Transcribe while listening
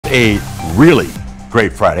a really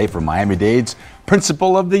great Friday for Miami-Dade's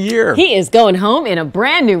Principal of the Year. He is going home in a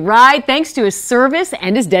brand new ride thanks to his service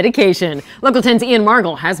and his dedication. Local 10's Ian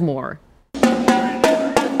Margall has more.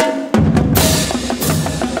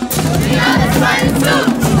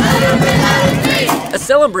 A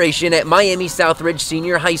celebration at Miami-Southridge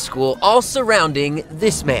Senior High School, all surrounding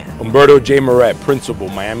this man. Humberto Miret, Principal,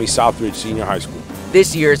 Miami-Southridge Senior High School.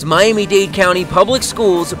 This year's Miami-Dade County Public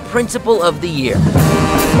Schools Principal of the Year.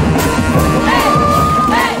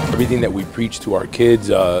 Everything that we preach to our kids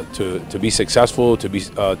to be successful,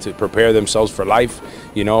 to prepare themselves for life,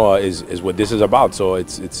 you know, is what this is about. So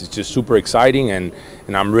it's just super exciting, and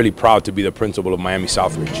I'm really proud to be the principal of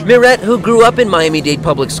Miami-Southridge. Miret, who grew up in Miami-Dade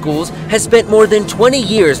Public Schools, has spent more than 20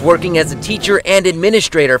 years working as a teacher and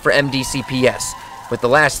administrator for MDCPS, with the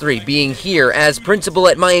last 3 being here as principal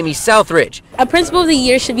at Miami-Southridge. A Principal of the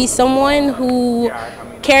Year should be someone who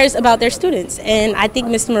cares about their students, and I think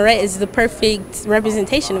Mr. Miret is the perfect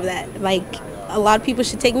representation of that. Like, a lot of people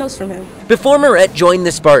should take notes from him. Before Miret joined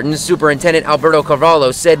the Spartans, Superintendent Alberto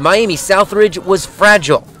Carvalho said Miami-Southridge was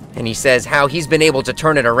fragile, and he says how he's been able to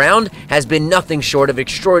turn it around has been nothing short of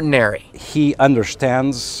extraordinary. He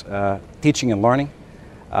understands teaching and learning.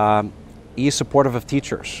 He's supportive of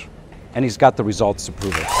teachers, and he's got the results to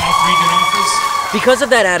prove it. Because of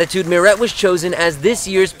that attitude, Miret was chosen as this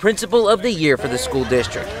year's Principal of the Year for the school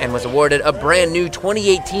district and was awarded a brand new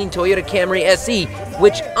 2018 Toyota Camry SE,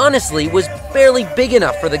 which honestly was barely big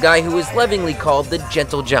enough for the guy who is lovingly called the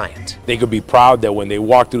Gentle Giant. They could be proud that when they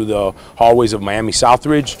walk through the hallways of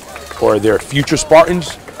Miami-Southridge or their future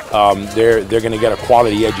Spartans, they're going to get a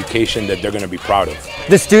quality education that they're going to be proud of.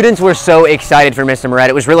 The students were so excited for Mr. Miret.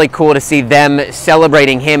 It was really cool to see them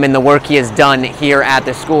celebrating him and the work he has done here at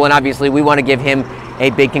the school, and obviously we want to give him a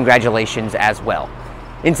big congratulations as well.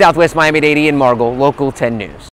 In Southwest Miami-Dade, Ian Margall, Local 10 News.